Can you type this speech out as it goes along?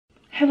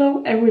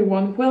Hello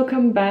everyone,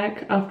 welcome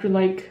back after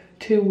like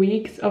 2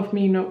 weeks of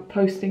me not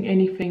posting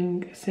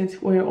anything since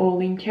we're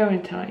all in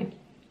quarantine.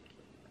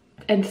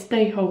 And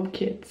stay home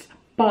kids.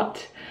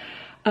 But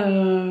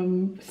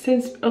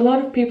since a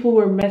lot of people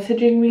were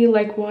messaging me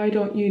like, why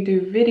don't you do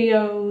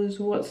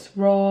videos, what's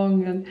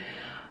wrong, and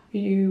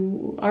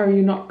are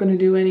you not gonna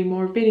do any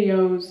more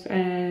videos?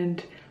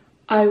 And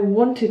I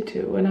wanted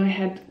to, and I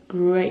had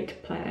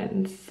great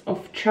plans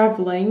of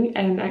traveling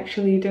and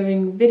actually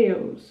doing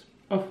videos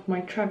of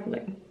my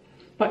traveling.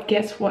 But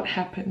guess what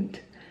happened?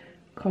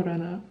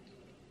 Corona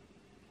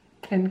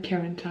and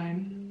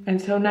quarantine.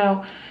 And so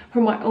now,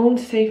 for my own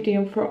safety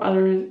and for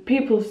other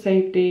people's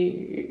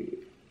safety,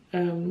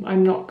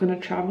 I'm not gonna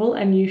travel,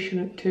 and you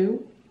shouldn't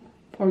too,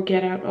 or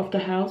get out of the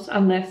house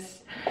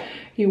unless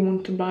you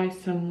want to buy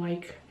some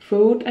like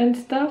food and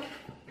stuff,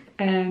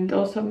 and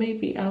also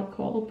maybe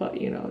alcohol, but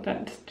you know,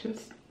 that's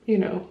just, you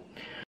know.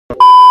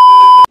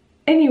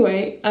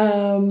 Anyway,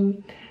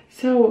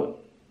 so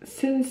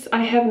since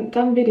I haven't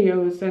done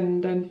videos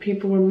and then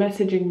people were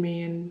messaging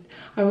me, and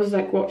I was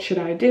like, what should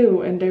I do?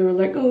 And they were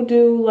like, oh,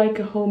 do like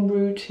a home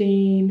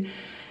routine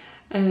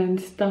and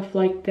stuff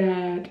like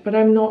that. But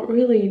I'm not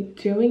really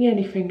doing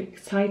anything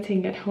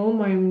exciting at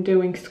home. I'm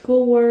doing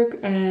schoolwork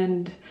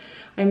and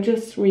I'm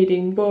just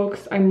reading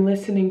books. I'm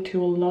listening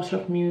to a lot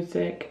of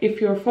music.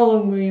 If you're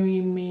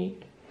following me...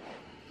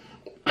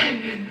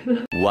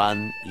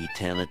 One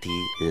eternity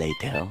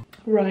later.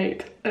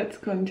 Right, let's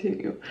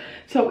continue.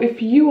 So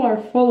if you are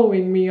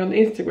following me on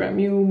Instagram,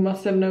 you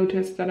must have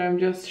noticed that I'm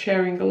just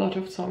sharing a lot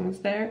of songs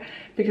there,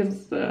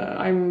 because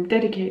I'm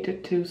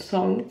dedicated to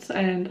songs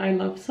and I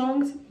love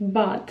songs.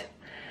 But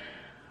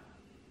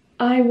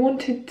I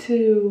wanted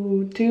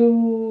to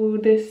do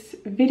this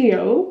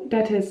video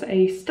that is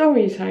a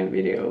story time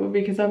video,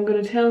 because I'm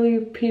gonna tell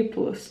you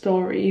people a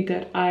story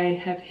that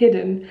I have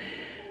hidden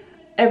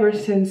ever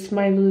since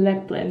my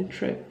Lapland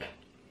trip.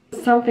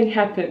 Something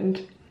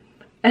happened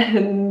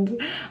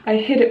and I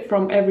hid it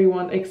from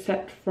everyone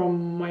except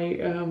from my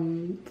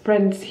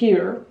friends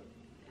here,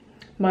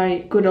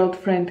 my good old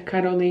friend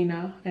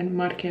Carolina and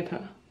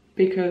Marketa,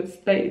 because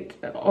they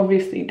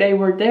obviously they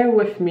were there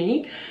with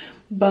me,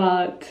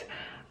 but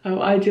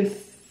I just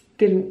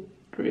didn't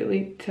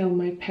really tell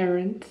my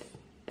parents.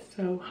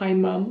 So hi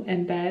mom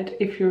and dad,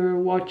 if you're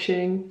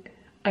watching,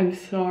 I'm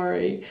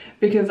sorry,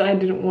 because I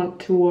didn't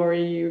want to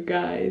worry you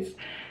guys.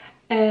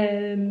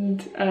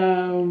 And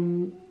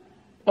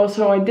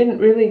also I didn't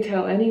really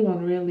tell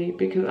anyone really,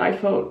 because I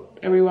thought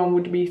everyone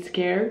would be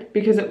scared,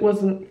 because it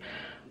wasn't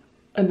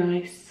a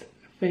nice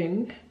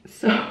thing.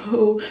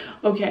 So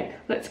okay,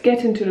 let's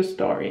get into the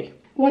story.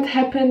 What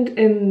happened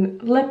in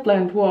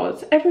Lapland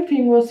was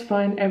everything was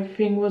fine,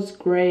 everything was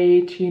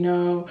great, you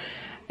know,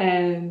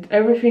 and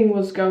everything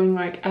was going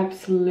like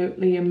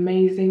absolutely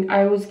amazing.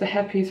 I was the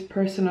happiest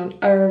person on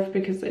earth,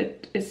 because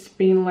it's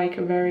been like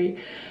a very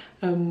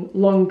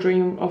long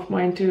dream of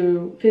mine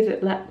to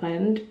visit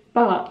Lapland.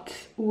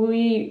 But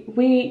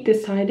we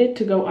decided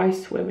to go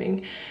ice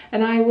swimming,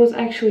 and I was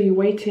actually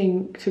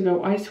waiting to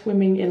go ice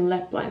swimming in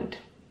Lapland,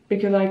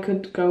 because I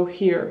could go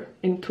here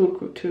in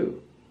Turku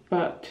too,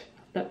 but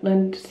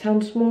Lapland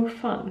sounds more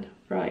fun,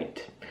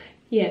 right?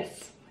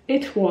 Yes,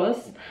 it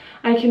was,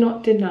 I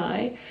cannot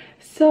deny.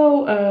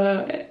 So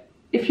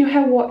if you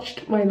have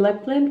watched my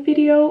Lapland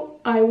video,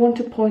 I want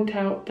to point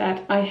out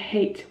that I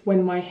hate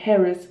when my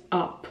hair is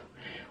up,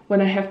 when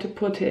I have to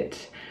put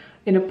it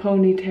in a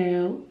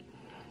ponytail.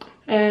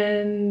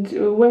 And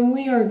when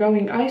we are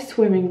going ice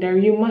swimming there,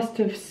 you must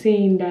have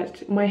seen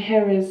that my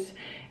hair is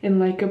in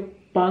like a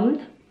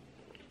bun.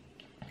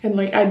 And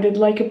like I did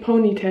like a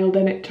ponytail,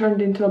 then it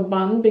turned into a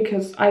bun,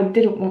 because I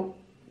didn't want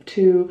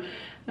to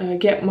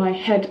get my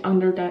head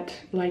under that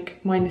like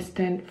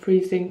 -10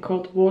 freezing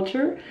cold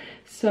water.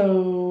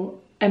 So,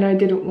 and I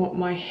didn't want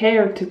my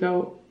hair to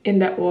go in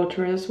that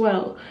water as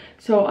well.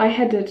 So I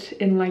had it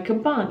in like a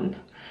bun.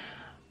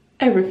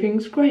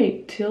 Everything's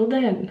great till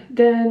then.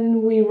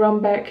 Then we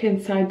run back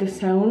inside the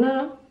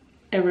sauna.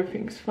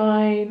 Everything's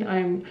fine.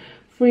 I'm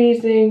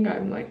freezing.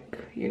 I'm like,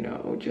 you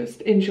know,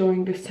 just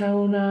enjoying the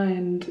sauna,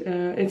 and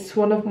it's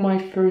one of my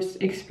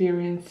first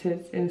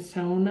experiences in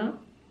sauna,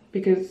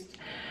 because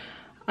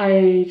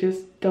I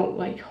just don't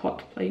like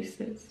hot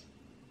places,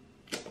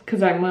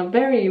 because I'm a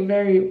very,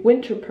 very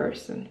winter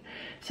person.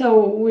 So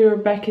we're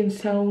back in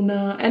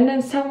sauna, and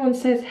then someone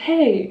says,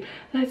 hey,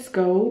 let's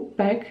go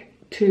back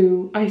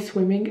to ice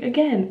swimming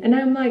again. And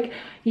I'm like,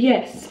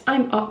 yes,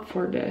 I'm up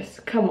for this.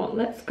 Come on,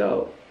 let's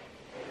go.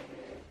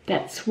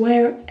 That's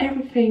where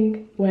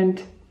everything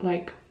went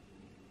like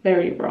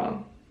very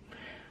wrong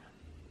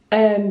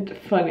and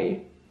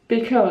funny,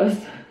 because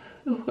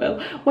well,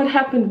 what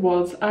happened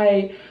was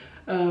I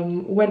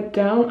went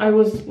down. I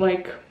was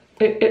like,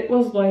 it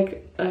was like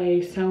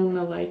a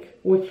sauna like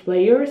with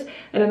layers,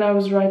 and then I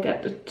was right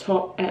at the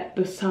top at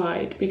the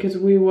side, because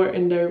we were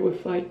in there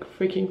with like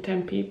freaking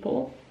 10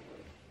 people.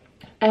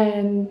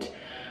 And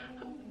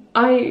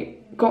I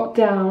got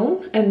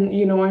down, and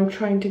you know, I'm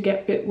trying to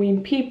get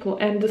between people,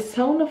 and the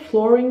sauna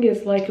flooring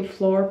is like a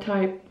floor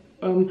type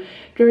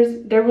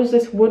there was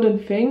this wooden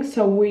thing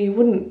so we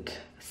wouldn't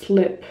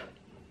slip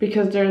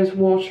because there's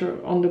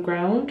water on the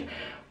ground.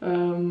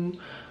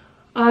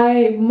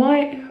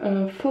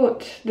 My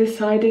foot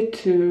decided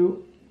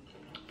to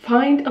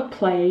find a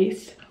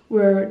place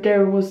where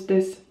there was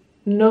this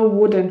no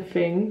wooden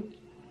thing,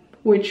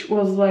 which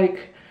was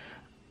like,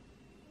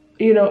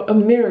 you know, a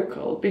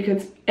miracle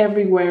because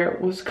everywhere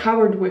was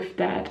covered with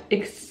that,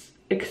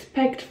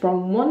 except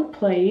from one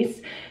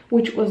place,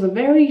 which was a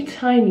very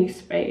tiny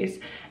space,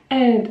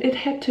 and it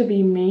had to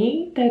be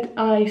me that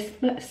I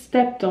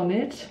stepped on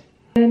it,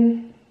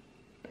 and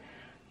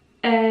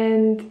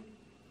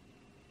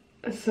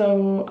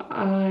so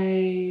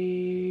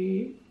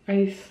I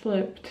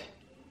slipped.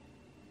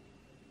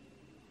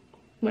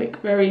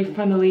 Like, very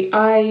funnily,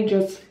 I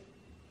just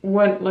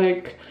went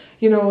like,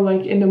 you know,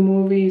 like in the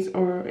movies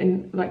or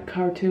in like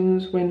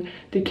cartoons when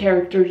the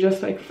character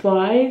just like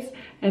flies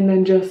and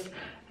then just,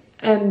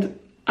 and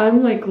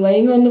I'm like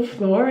laying on the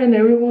floor and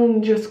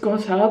everyone just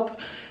got up,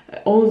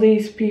 all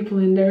these people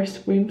in their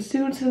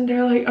swimsuits, and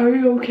they're like, are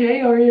you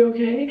okay? Are you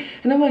okay?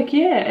 And I'm like,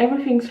 yeah,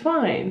 everything's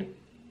fine.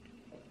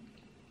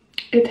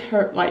 It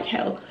hurt like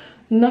hell.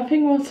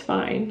 Nothing was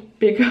fine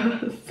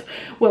because,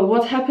 well,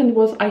 what happened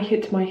was I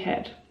hit my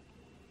head.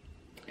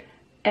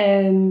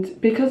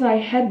 And because I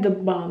had the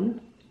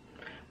bun,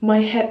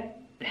 my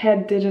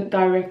head didn't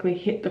directly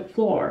hit the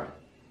floor.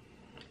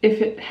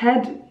 If it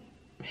had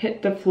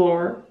hit the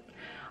floor,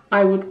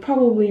 I would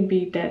probably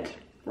be dead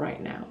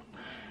right now.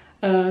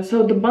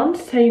 So the bun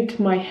saved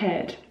my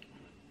head,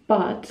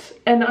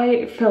 and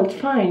I felt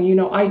fine, you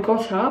know. I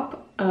got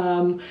up,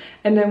 and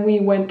then we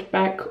went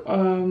back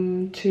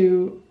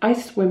to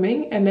ice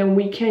swimming, and then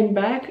we came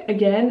back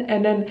again,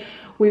 and then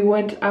we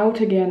went out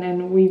again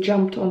and we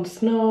jumped on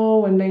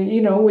snow, and then, you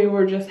know, we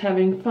were just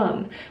having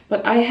fun.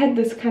 But I had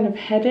this kind of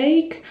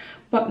headache,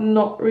 but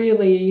not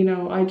really, you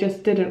know, I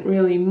just didn't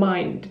really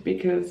mind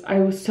because I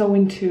was so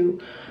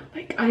into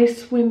like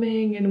ice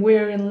swimming and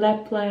we're in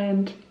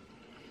Lapland.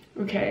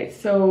 Okay,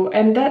 so,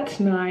 and that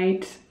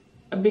night,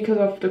 because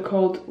of the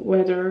cold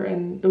weather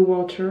and the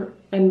water,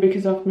 and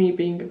because of me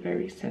being a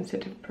very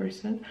sensitive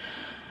person,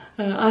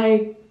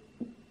 I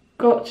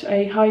got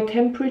a high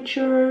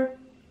temperature,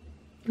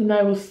 and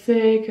I was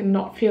sick and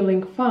not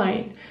feeling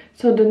fine.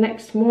 So the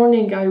next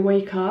morning I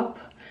wake up,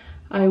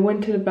 I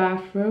went to the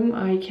bathroom,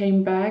 I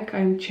came back,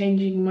 I'm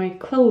changing my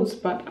clothes,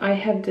 but I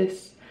have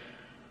this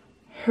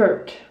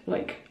hurt,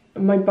 like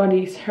my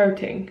body's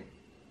hurting.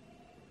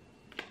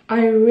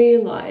 I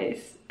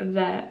realize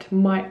that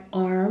my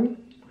arm,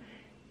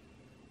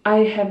 I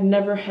have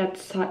never had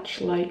such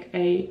like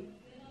a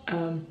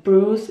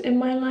bruise in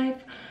my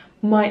life.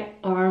 My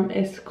arm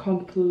is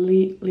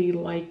completely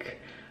like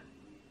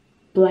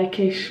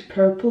blackish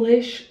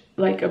purplish,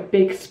 like a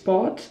big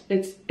spot.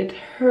 It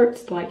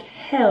hurts like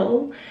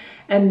hell.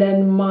 And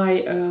then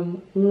my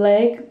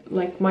leg,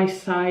 like my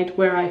side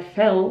where I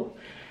fell,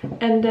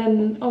 and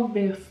then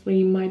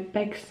obviously my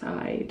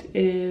backside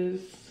is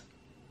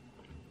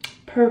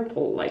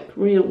purple, like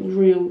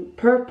real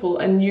purple,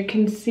 and you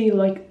can see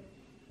like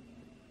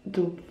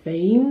the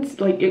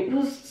veins. Like, it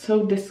was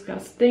so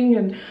disgusting,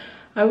 and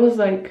I was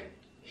like,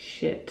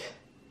 shit,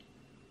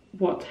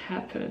 what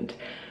happened?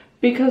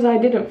 Because I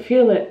didn't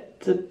feel it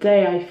the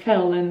day I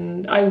fell,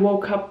 and I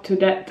woke up to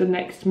that the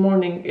next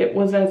morning. It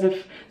was as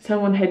if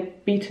someone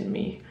had beaten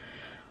me.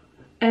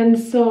 And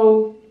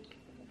so,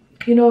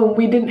 you know,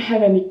 we didn't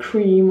have any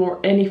cream or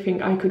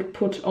anything I could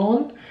put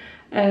on,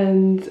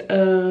 and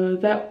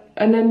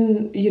and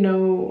then, you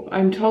know,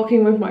 I'm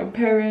talking with my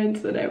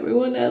parents and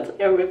everyone else,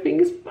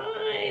 everything's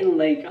fine,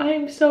 like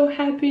I'm so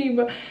happy,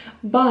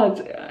 but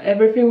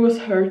everything was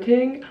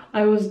hurting.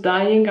 I was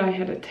dying, I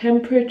had a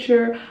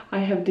temperature, I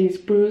have these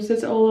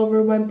bruises all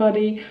over my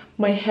body,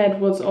 my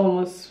head was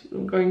almost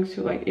going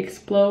to like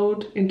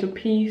explode into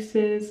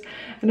pieces,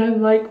 and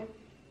I'm like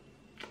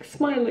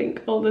smiling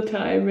all the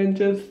time and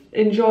just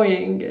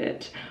enjoying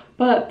it.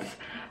 But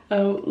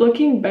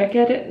looking back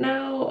at it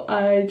now,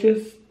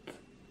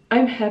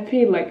 I'm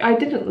happy. Like, I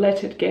didn't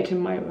let it get in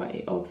my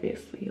way,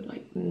 obviously,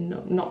 like,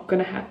 no, not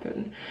gonna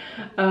happen.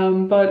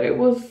 But it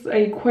was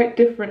a quite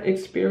different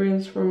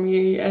experience for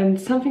me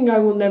and something I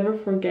will never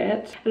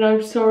forget. And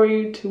I'm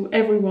sorry to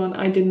everyone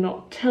I did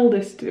not tell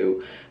this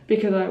to,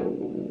 because I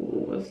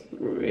was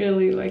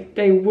really like,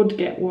 they would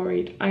get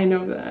worried, I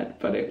know that,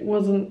 but it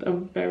wasn't a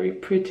very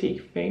pretty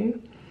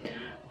thing.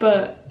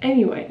 But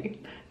anyway,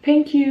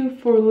 thank you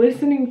for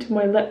listening to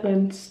my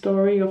Lapland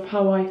story of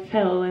how I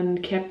fell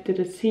and kept it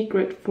a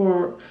secret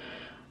for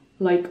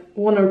like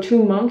 1 or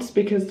 2 months,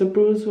 because the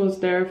bruise was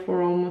there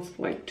for almost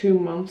like 2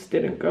 months,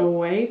 didn't go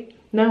away.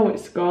 Now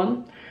it's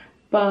gone.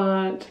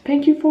 But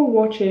thank you for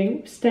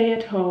watching. Stay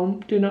at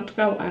home, do not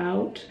go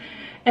out.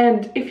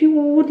 And if you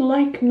would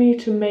like me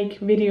to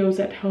make videos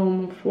at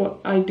home of what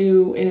I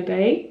do in a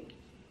day,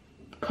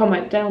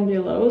 comment down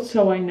below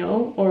so I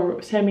know,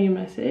 or send me a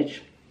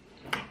message.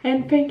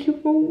 And thank you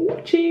for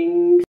watching!